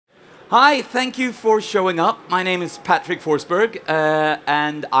Hi, thank you for showing up. My name is Patrick Forsberg,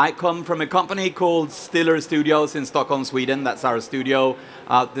 and I come from a company called Stiller Studios in Stockholm, Sweden. That's our studio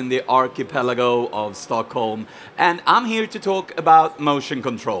out in the archipelago of Stockholm. And I'm here to talk about motion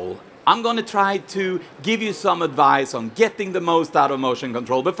control. I'm going to try to give you some advice on getting the most out of motion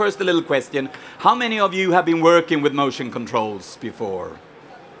control. But first, a little question. How many of you have been working with motion controls before?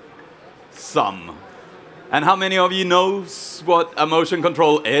 Some. And how many of you knows what a motion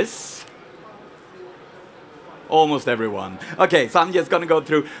control is? Almost everyone. Okay, so I'm just going to go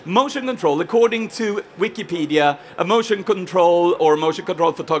through motion control. According to Wikipedia, a motion control or motion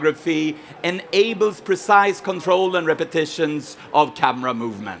control photography enables precise control and repetitions of camera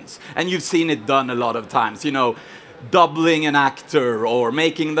movements. And you've seen it done a lot of times, you know, doubling an actor or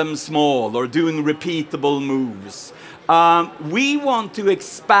making them small or doing repeatable moves. We want to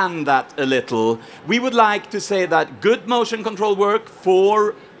expand that a little. We would like to say that good motion control work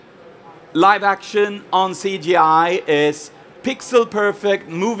for live action on CGI is pixel-perfect,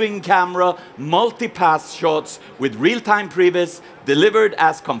 moving camera, multi-pass shots with real-time previs delivered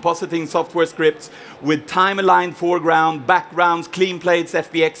as compositing software scripts with time-aligned foreground, backgrounds, clean plates,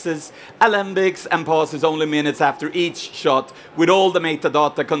 FBXs, alembics, and pauses only minutes after each shot with all the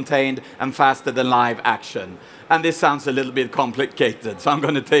metadata contained and faster than live action. And this sounds a little bit complicated, so I'm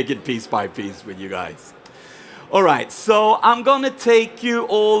going to take it piece by piece with you guys. All right, so I'm going to take you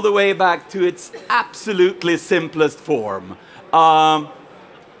all the way back to its absolutely simplest form.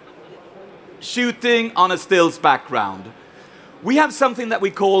 Shooting on a stills background. We have something that we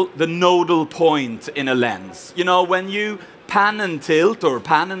call the nodal point in a lens. You know, when you pan and tilt or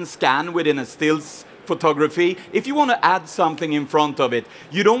pan and scan within a stills photography, if you want to add something in front of it,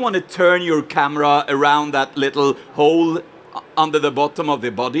 you don't want to turn your camera around that little hole under the bottom of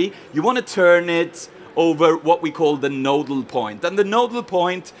the body. You want to turn it over what we call the nodal point. And the nodal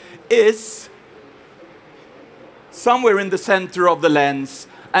point is somewhere in the center of the lens,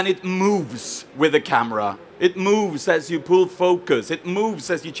 and it moves with the camera. It moves as you pull focus. It moves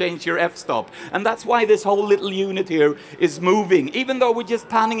as you change your f-stop. And that's why this whole little unit here is moving, even though we're just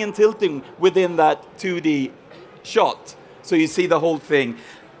panning and tilting within that 2D shot. So you see the whole thing.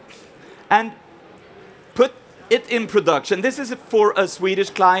 And put it in production. This is for a Swedish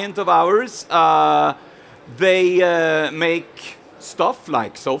client of ours. They make stuff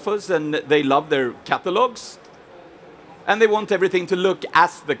like sofas, and they love their catalogs. And they want everything to look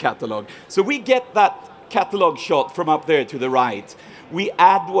as the catalog. So we get that catalog shot from up there to the right. We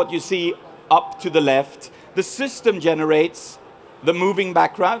add what you see up to the left. The system generates the moving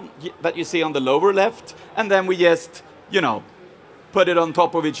background that you see on the lower left. And then we just, you know, put it on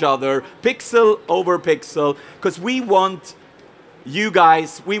top of each other, pixel over pixel, because we want you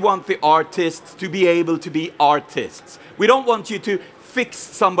guys, we want the artists to be able to be artists. We don't want you to fix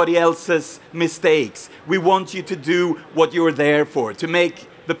somebody else's mistakes. We want you to do what you're there for, to make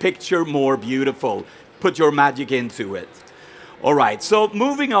the picture more beautiful, put your magic into it. All right, so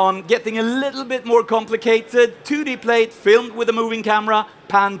moving on, getting a little bit more complicated. 2D plate filmed with a moving camera,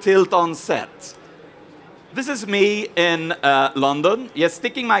 pan tilt on set. This is me in London, yes,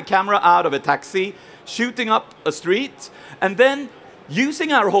 sticking my camera out of a taxi, shooting up a street, and then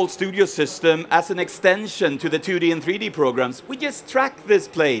using our whole studio system as an extension to the 2D and 3D programs. We just track this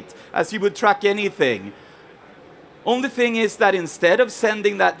plate as you would track anything. Only thing is that instead of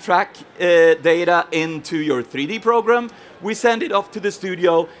sending that track data into your 3D program, we send it off to the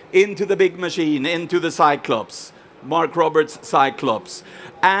studio, into the big machine, into the Cyclops, Mark Roberts Cyclops.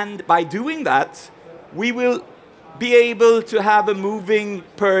 And by doing that, we will be able to have a moving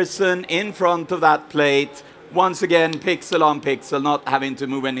person in front of that plate, once again, pixel on pixel, not having to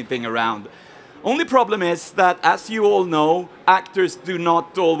move anything around. Only problem is that, as you all know, actors do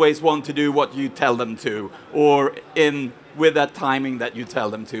not always want to do what you tell them to, or with that timing that you tell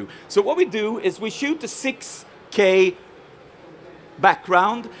them to. So what we do is we shoot a 6K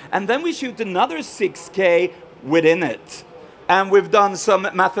background, and then we shoot another 6K within it. And we've done some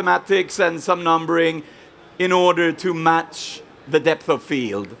mathematics and some numbering in order to match the depth of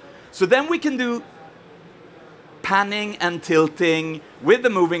field. So then we can do panning and tilting with the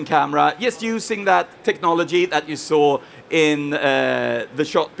moving camera, just using that technology that you saw in the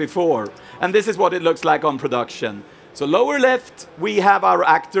shot before. And this is what it looks like on production. So lower left, we have our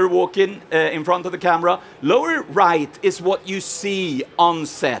actor walking in front of the camera. Lower right is what you see on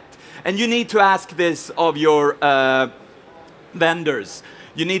set. And you need to ask this of your vendors.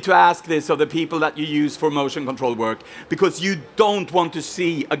 You need to ask this of the people that you use for motion control work, because you don't want to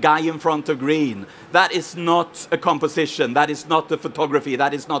see a guy in front of green. That is not a composition, that is not the photography,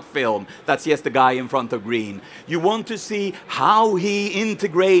 that is not film. That's just the guy in front of green. You want to see how he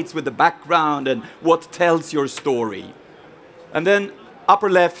integrates with the background and what tells your story. And then upper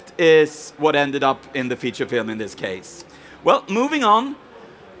left is what ended up in the feature film in this case. Well, moving on.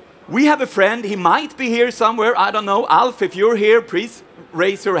 We have a friend, he might be here somewhere, I don't know. Alf, if you're here, please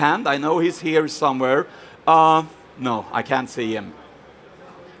raise your hand. I know he's here somewhere. No, I can't see him.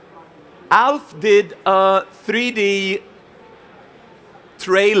 Alf did a 3D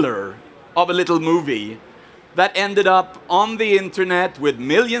trailer of a little movie that ended up on the internet with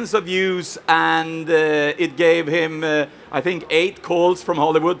millions of views, and it gave him, I think, 8 calls from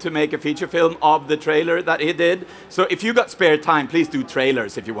Hollywood to make a feature film of the trailer that he did. So if you got spare time, please do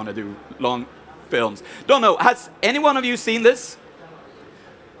trailers if you want to do long films. Don't know, has any one of you seen this?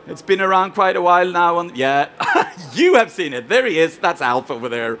 It's been around quite a while now. Yeah, you have seen it. There he is. That's Alf over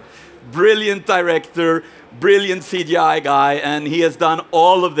there. Brilliant director, brilliant CGI guy, and he has done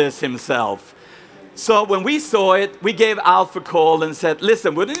all of this himself. So when we saw it, we gave Alf a call and said,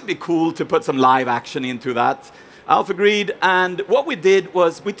 listen, wouldn't it be cool to put some live action into that? Alf agreed, and what we did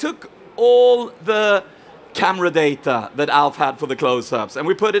was we took all the camera data that Alf had for the close-ups, and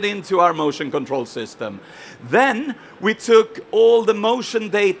we put it into our motion control system. Then we took all the motion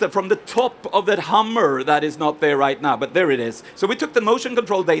data from the top of that Hummer that is not there right now, but there it is. So we took the motion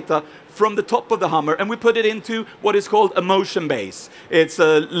control data from the top of the Hummer and we put it into what is called a motion base. It's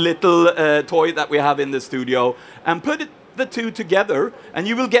a little toy that we have in the studio, and put the two together and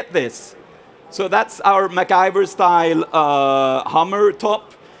you will get this. So that's our MacGyver style Hummer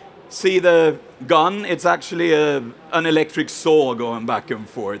top. See the gun? It's actually an electric saw going back and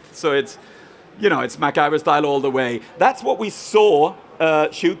forth. So it's, you know, it's MacGyver style all the way. That's what we saw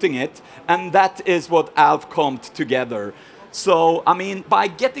shooting it, and that is what Alf comped together. So, I mean, by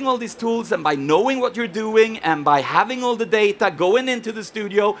getting all these tools and by knowing what you're doing and by having all the data going into the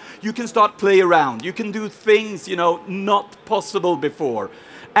studio, you can start play around. You can do things, you know, not possible before.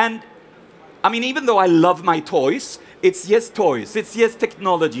 And, I mean, even though I love my toys, it's just toys, it's just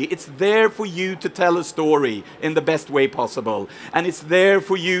technology. It's there for you to tell a story in the best way possible. And it's there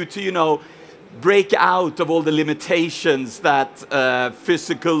for you to, you know, break out of all the limitations that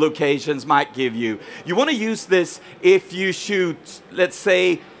physical locations might give you. You want to use this if you shoot, let's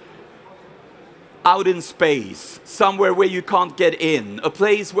say, out in space, somewhere where you can't get in, a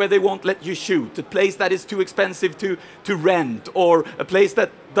place where they won't let you shoot, a place that is too expensive to rent, or a place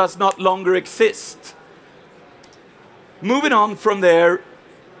that does not longer exist. Moving on from there,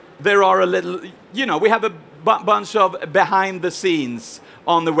 there are a little, you know, we have a bunch of behind the scenes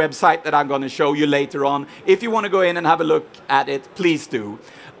on the website that I'm going to show you later on. If you want to go in and have a look at it, please do.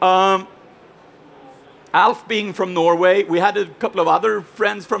 Alf being from Norway, we had a couple of other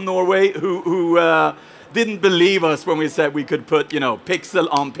friends from Norway who didn't believe us when we said we could put, you know, pixel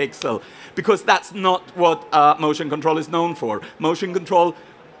on pixel, because that's not what motion control is known for. Motion control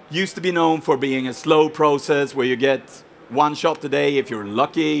used to be known for being a slow process where you get one shot a day if you're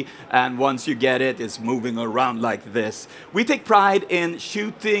lucky, and once you get it, it's moving around like this. We take pride in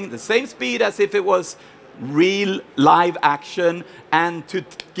shooting the same speed as if it was real live action, and to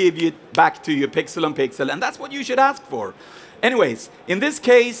give you back to you pixel on pixel, and that's what you should ask for. Anyways, in this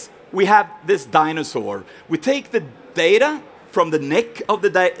case, we have this dinosaur. We take the data from the neck of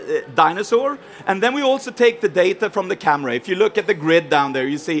the dinosaur, and then we also take the data from the camera. If you look at the grid down there,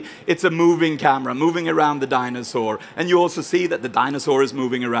 you see it's a moving camera, moving around the dinosaur, and you also see that the dinosaur is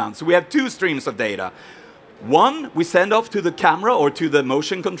moving around. So we have 2 streams of data. One, we send off to the camera or to the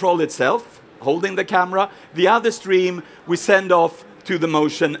motion control itself, holding the camera. The other stream, we send off to the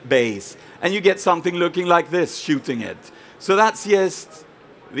motion base, and you get something looking like this, shooting it. So that's just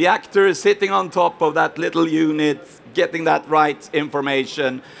the actor sitting on top of that little unit, getting that right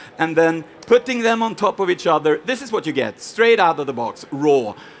information, and then putting them on top of each other. This is what you get, straight out of the box,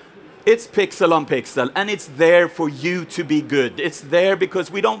 raw. It's pixel on pixel, and it's there for you to be good. It's there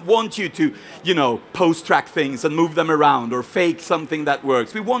because we don't want you to, you know, post-track things and move them around or fake something that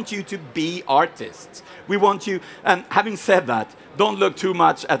works. We want you to be artists. We want you, and having said that, don't look too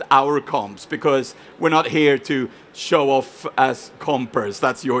much at our comps, because we're not here to show off as compers.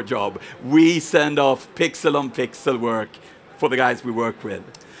 That's your job. We send off pixel on pixel work for the guys we work with.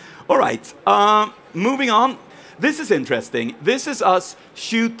 All right, moving on. This is interesting. This is us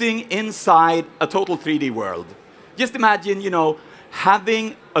shooting inside a total 3D world. Just imagine, you know,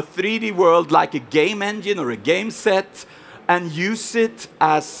 having a 3D world like a game engine or a game set, and use it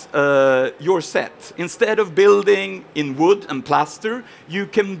as your set. Instead of building in wood and plaster, you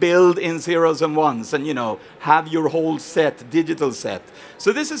can build in zeros and ones and, you know, have your whole set, digital set.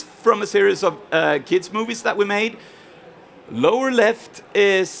 So this is from a series of kids' movies that we made. Lower left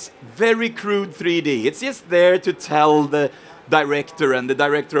is very crude 3D. It's just there to tell the director and the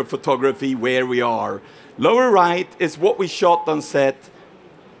director of photography where we are. Lower right is what we shot on set.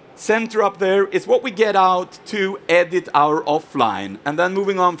 Center up there is what we get out to edit our offline. And then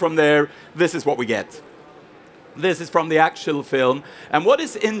moving on from there, this is what we get. This is from the actual film. And what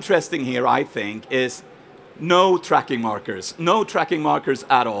is interesting here, I think, is no tracking markers. No tracking markers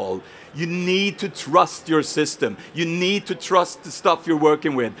at all. You need to trust your system. You need to trust the stuff you're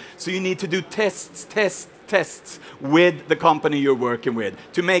working with. So you need to do tests with the company you're working with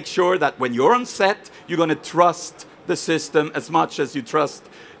to make sure that when you're on set, you're going to trust the system as much as you trust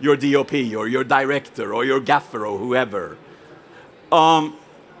your DOP or your director or your gaffer or whoever.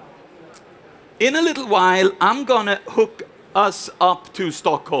 In a little while, I'm going to hook us up to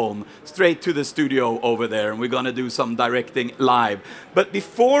Stockholm, straight to the studio over there, and we're going to do some directing live. But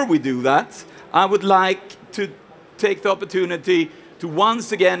before we do that, I would like to take the opportunity to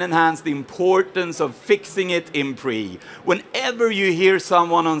once again enhance the importance of fixing it in pre. Whenever you hear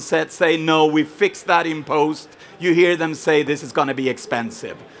someone on set say, no, we fixed that in post, you hear them say this is going to be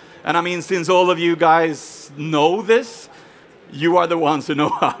expensive. And I mean, since all of you guys know this, you are the ones who know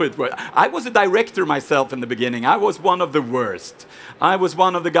how it works. I was a director myself in the beginning. I was one of the worst. I was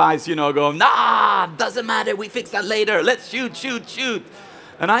one of the guys, you know, going, nah, doesn't matter, we fix that later. Let's shoot, shoot, shoot.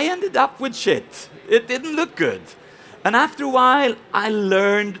 And I ended up with shit. It didn't look good. And after a while, I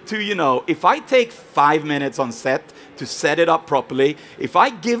learned to, you know, if I take 5 minutes on set to set it up properly, if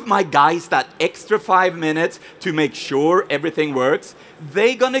I give my guys that extra 5 minutes to make sure everything works,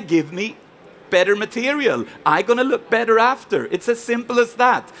 they're going to give me better material. I'm going to look better after. It's as simple as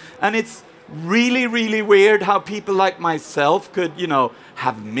that. And it's really, really weird how people like myself could, you know,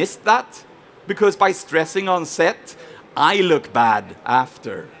 have missed that. Because by stressing on set, I look bad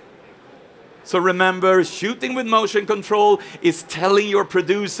after. So remember, shooting with motion control is telling your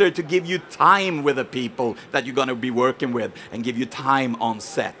producer to give you time with the people that you're going to be working with and give you time on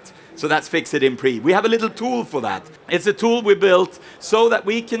set. So that's Fix It in Pre. We have a little tool for that. It's a tool we built so that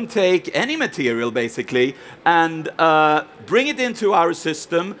we can take any material, basically, and bring it into our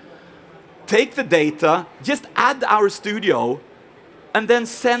system, take the data, just add our studio, and then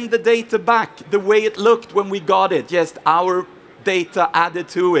send the data back the way it looked when we got it. Just our data added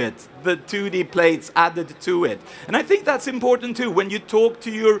to it, the 2D plates added to it. And I think that's important too. When you talk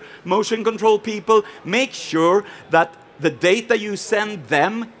to your motion control people, make sure that the data you send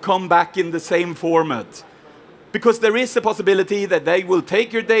them come back in the same format. Because there is a possibility that they will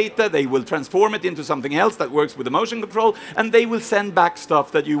take your data, they will transform it into something else that works with the motion control, and they will send back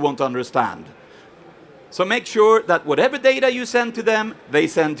stuff that you won't understand. So make sure that whatever data you send to them, they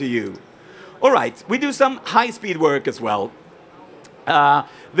send to you. All right, we do some high-speed work as well.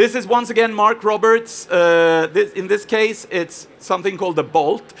 This is once again Mark Roberts. In this case, it's something called the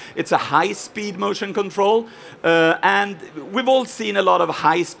Bolt. It's a high-speed motion control. And we've all seen a lot of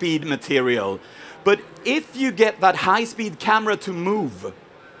high-speed material. But if you get that high-speed camera to move,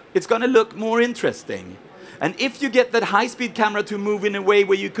 it's going to look more interesting. And if you get that high-speed camera to move in a way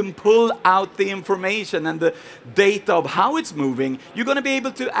where you can pull out the information and the data of how it's moving, you're going to be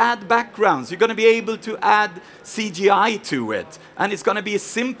able to add backgrounds. You're going to be able to add CGI to it. And it's going to be a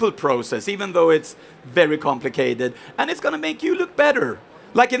simple process, even though it's very complicated. And it's going to make you look better.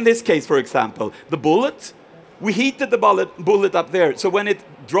 Like in this case, for example, the bullet. We heated the bullet up there. So when it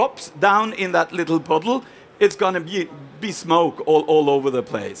drops down in that little puddle, it's going to be smoke all over the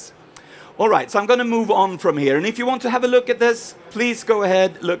place. All right, so I'm going to move on from here. And if you want to have a look at this, please go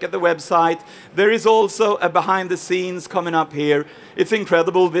ahead, look at the website. There is also a behind the scenes coming up here. It's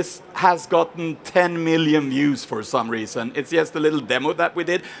incredible. This has gotten 10 million views for some reason. It's just a little demo that we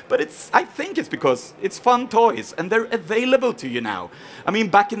did. But I think it's because it's fun toys, and they're available to you now. I mean,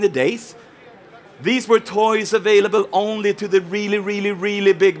 back in the days, these were toys available only to the really, really,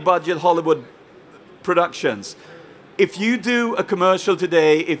 really big budget Hollywood productions. If you do a commercial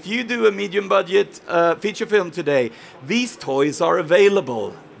today, if you do a medium budget feature film today, these toys are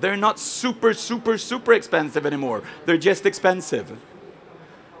available. They're not super, super, super expensive anymore. They're just expensive.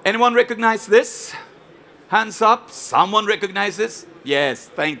 Anyone recognize this? Hands up. Someone recognize this? Yes,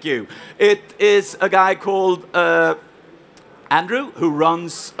 thank you. It is a guy called Andrew, who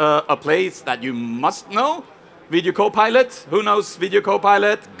runs a place that you must know. Video Copilot. Who knows Video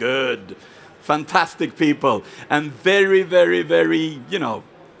Copilot? Good. Fantastic people, and very, very, very, you know,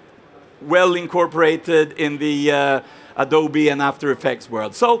 well incorporated in the Adobe and After Effects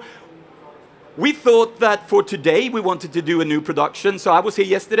world. So we thought that for today we wanted to do a new production. So I was here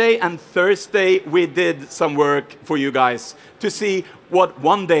yesterday, and Thursday we did some work for you guys to see what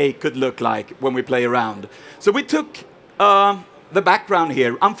one day could look like when we play around. So we took the background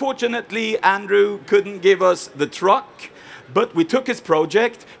here. Unfortunately, Andrew couldn't give us the truck, but we took his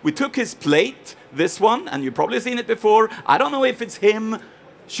project, we took his plate, this one, and you've probably seen it before. I don't know if it's him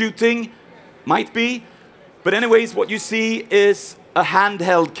shooting, might be. But anyways, what you see is a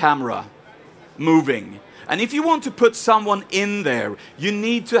handheld camera moving. And if you want to put someone in there, you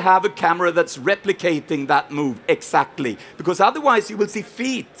need to have a camera that's replicating that move exactly, because otherwise you will see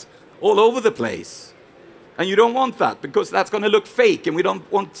feet all over the place. And you don't want that, because that's going to look fake, and we don't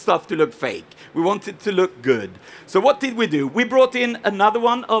want stuff to look fake. We want it to look good. So what did we do? We brought in another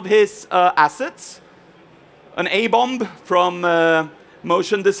one of his assets, an A-bomb from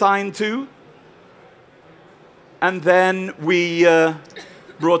Motion Design 2. And then we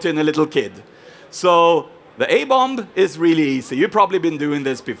brought in a little kid. So the A-bomb is really easy. You've probably been doing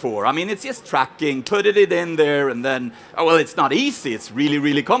this before. I mean, it's just tracking, putting it in there, and then, oh, well, it's not easy. It's really,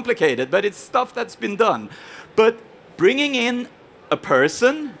 really complicated, but it's stuff that's been done. But bringing in a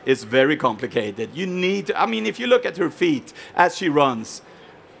person is very complicated. You need to, I mean, if you look at her feet as she runs,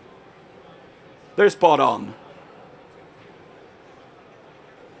 they're spot on.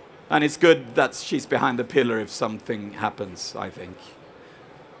 And it's good that she's behind the pillar if something happens, I think.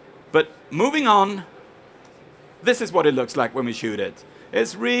 But moving on, this is what it looks like when we shoot it.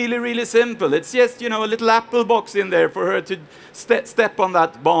 It's really, really simple. It's just, you know, a little apple box in there for her to step on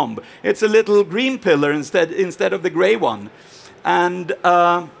that bomb. It's a little green pillar instead of the gray one. And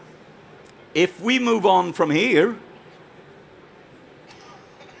if we move on from here,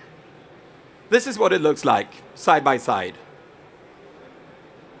 this is what it looks like, side by side.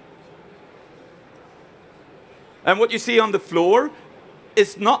 And what you see on the floor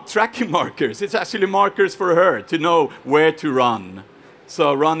is not tracking markers. It's actually markers for her to know where to run.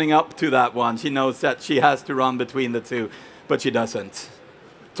 So running up to that one, she knows that she has to run between the two, but she doesn't.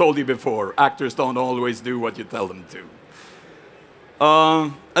 Told you before, actors don't always do what you tell them to.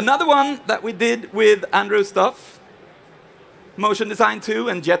 Another one that we did with Andrew's stuff, Motion Design 2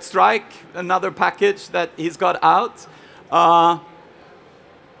 and Jet Strike, another package that he's got out.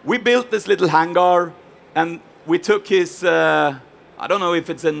 We built this little hangar, and we took his, I don't know if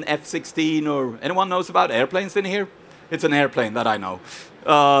it's an F-16 or anyone knows about airplanes in here? It's an airplane that I know.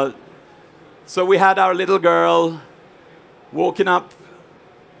 So we had our little girl walking up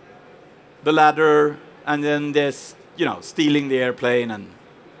the ladder and then just, you know, stealing the airplane and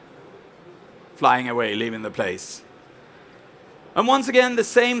flying away, leaving the place. And once again, the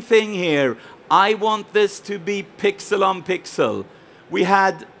same thing here. I want this to be pixel on pixel. We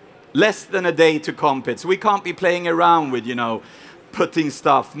had less than a day to comp it, so we can't be playing around with, you know, putting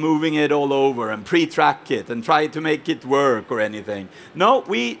stuff, moving it all over and pre-track it and try to make it work or anything. No,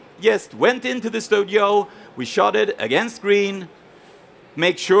 we just went into the studio, we shot it against green,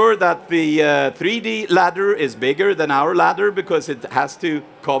 make sure that the 3D ladder is bigger than our ladder because it has to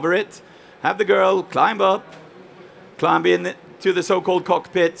cover it. Have the girl climb up, climb in to the so-called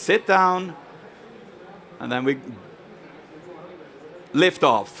cockpit, sit down, and then we lift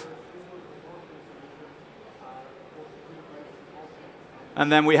off. And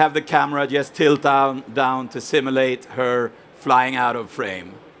then we have the camera just tilt down to simulate her flying out of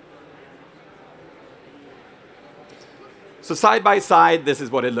frame. So side by side, this is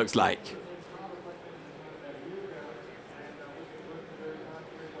what it looks like.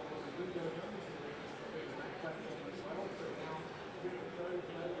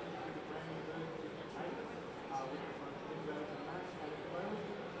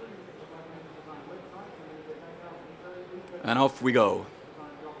 And off we go.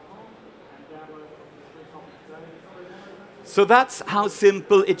 So that's how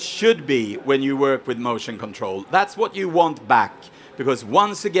simple it should be when you work with motion control. That's what you want back. Because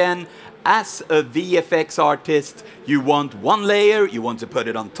once again, as a VFX artist, you want one layer, you want to put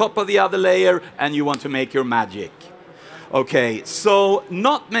it on top of the other layer, and you want to make your magic. Okay, so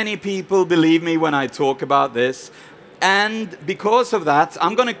not many people believe me when I talk about this. And because of that,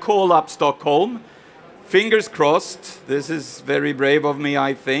 I'm going to call up Stockholm. Fingers crossed. This is very brave of me,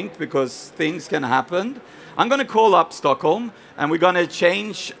 I think, because things can happen. I'm going to call up Stockholm, and we're going to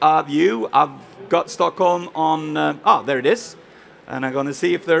change our view. I've got Stockholm on... there it is. And I'm going to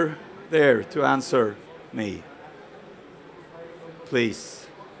see if they're there to answer me. Please.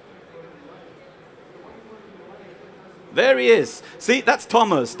 There he is. See, that's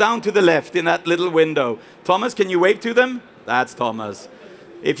Thomas, down to the left in that little window. Thomas, can you wave to them? That's Thomas.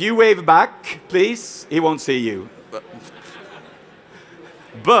 If you wave back, please, he won't see you.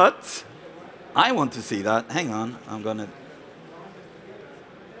 But I want to see that. Hang on, I'm gonna...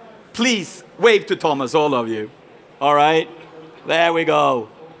 Please wave to Thomas, all of you. All right, there we go.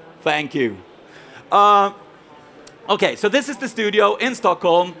 Thank you. Okay, so this is the studio in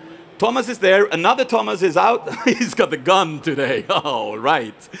Stockholm. Thomas is there. Another Thomas is out. He's got the gun today. Oh,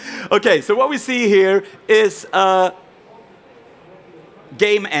 right. Okay, so what we see here is a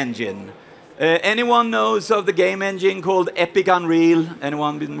game engine. Anyone knows of the game engine called Epic Unreal?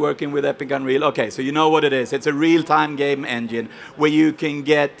 Anyone been working with Epic Unreal? Okay, so you know what it is. It's a real-time game engine where you can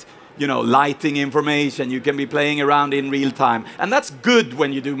get, you know, lighting information. You can be playing around in real time. And that's good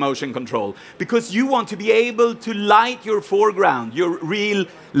when you do motion control, because you want to be able to light your foreground, your real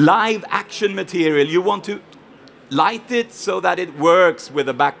live action material. You want to light it so that it works with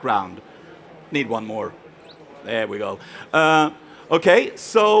the background. Need one more. There we go. Okay,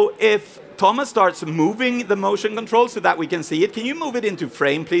 so if Thomas starts moving the motion control so that we can see it. Can you move it into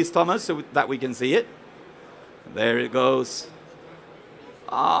frame, please, Thomas, so that we can see it? There it goes.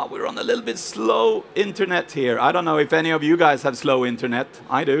 We're on a little bit slow internet here. I don't know if any of you guys have slow internet.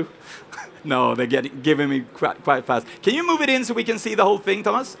 I do. No, they're giving me quite fast. Can you move it in so we can see the whole thing,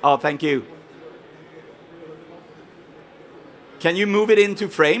 Thomas? Oh, thank you. Can you move it into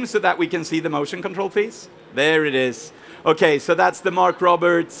frame so that we can see the motion control, please? There it is. Okay, so that's the Mark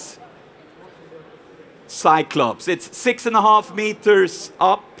Roberts Cyclops. It's 6.5 meters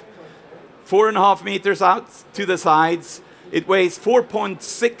up, 4.5 meters out to the sides. It weighs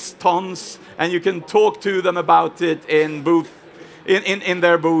 4.6 tons, and you can talk to them about it in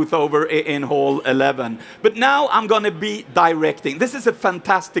their booth over in Hall 11. But now I'm going to be directing. This is a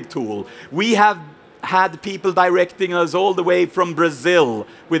fantastic tool. We have had people directing us all the way from Brazil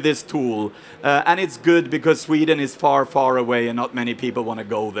with this tool. And it's good because Sweden is far, far away and not many people want to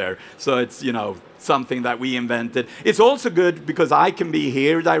go there. So it's, you know, something that we invented. It's also good because I can be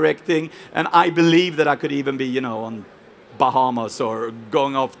here directing, and I believe that I could even be, you know, on Bahamas or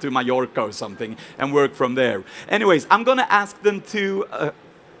going off to Mallorca or something and work from there. Anyways, I'm going to ask them to...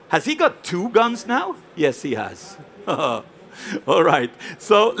 has he got 2 guns now? Yes, he has. All right,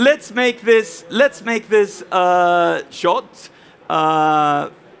 so let's make this shot.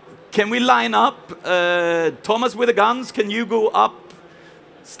 Can we line up? Thomas with the guns, can you go up?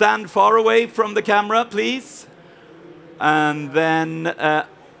 Stand far away from the camera, please. And then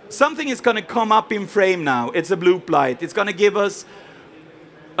something is going to come up in frame now. It's a blue light. It's going to give us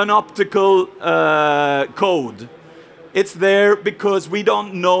an optical code. It's there because we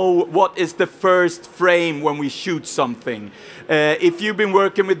don't know what is the first frame when we shoot something. If you've been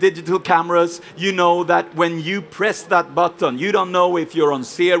working with digital cameras, you know that when you press that button, you don't know if you're on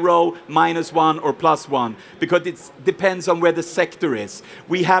 0, -1, or +1, because it depends on where the sector is.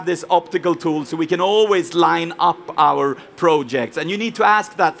 We have this optical tool, so we can always line up our projects. And you need to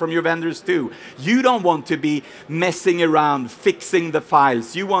ask that from your vendors too. You don't want to be messing around, fixing the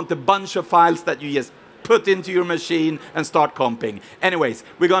files. You want a bunch of files that you just put into your machine and start comping. Anyways,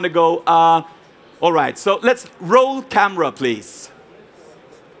 we're going to go... all right, so let's roll camera, please.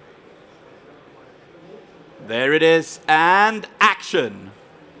 There it is, and action.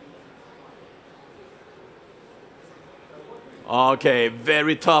 Okay,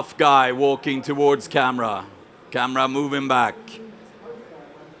 very tough guy walking towards camera. Camera moving back.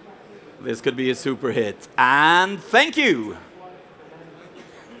 This could be a super hit. And thank you.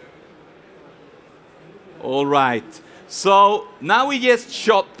 All right, so now we just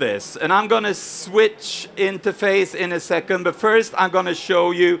shot this, and I'm going to switch interface in a second, but first I'm going to show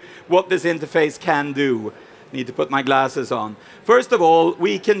you what this interface can do. Need to put my glasses on. First of all,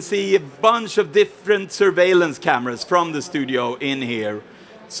 we can see a bunch of different surveillance cameras from the studio in here.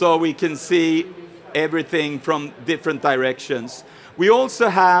 So we can see everything from different directions. We also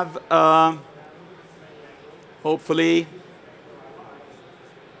have, hopefully,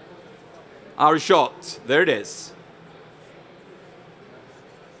 our shot. There it is.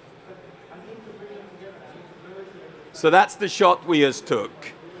 So that's the shot we just took.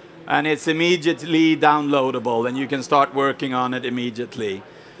 And it's immediately downloadable, and you can start working on it immediately.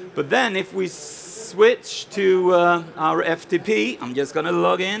 But then if we switch to our FTP, I'm just going to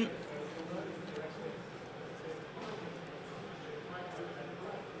log in.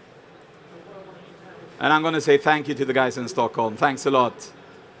 And I'm going to say thank you to the guys in Stockholm. Thanks a lot.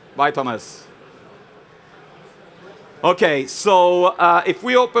 Bye, Thomas. Okay, so if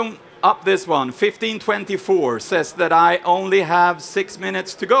we open up this one, 1524 says that I only have 6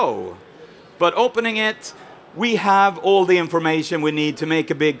 minutes to go. But opening it, we have all the information we need to make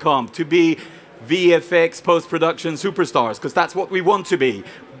a big comp, to be VFX post-production superstars, because that's what we want to be.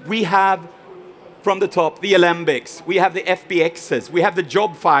 We have from the top, the alembics. We have the FBXs. We have the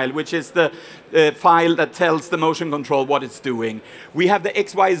job file, which is the file that tells the motion control what it's doing. We have the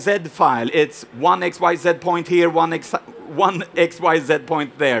XYZ file. It's one XYZ point here, one XYZ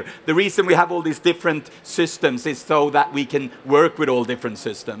point there. The reason we have all these different systems is so that we can work with all different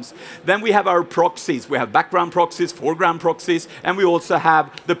systems. Then we have our proxies. We have background proxies, foreground proxies, and we also have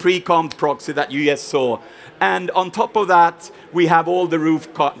the pre-comp proxy that you just saw. And on top of that, we have all the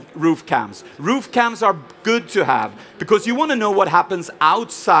roof cams. Roof cams are good to have because you want to know what happens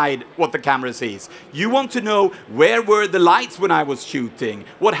outside what the camera sees. You want to know where were the lights when I was shooting,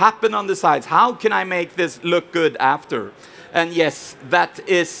 what happened on the sides, how can I make this look good after. And yes, that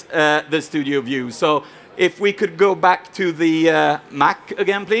is the studio view. So if we could go back to the Mac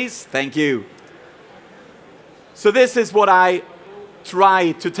again, please. Thank you. So this is what I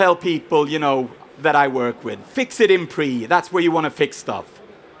try to tell people, you know, that I work with. Fix it in pre. That's where you want to fix stuff.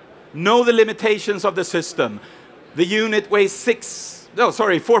 Know the limitations of the system. The unit weighs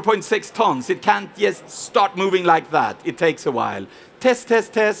 4.6 tons. It can't just start moving like that. It takes a while. Test,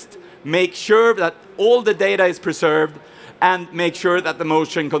 test, test. Make sure that all the data is preserved and make sure that the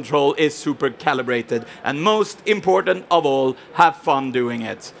motion control is super calibrated. And most important of all, have fun doing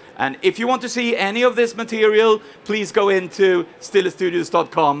it. And if you want to see any of this material, please go into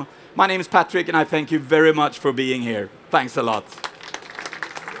stillestudios.com. My name is Patrick, and I thank you very much for being here. Thanks a lot.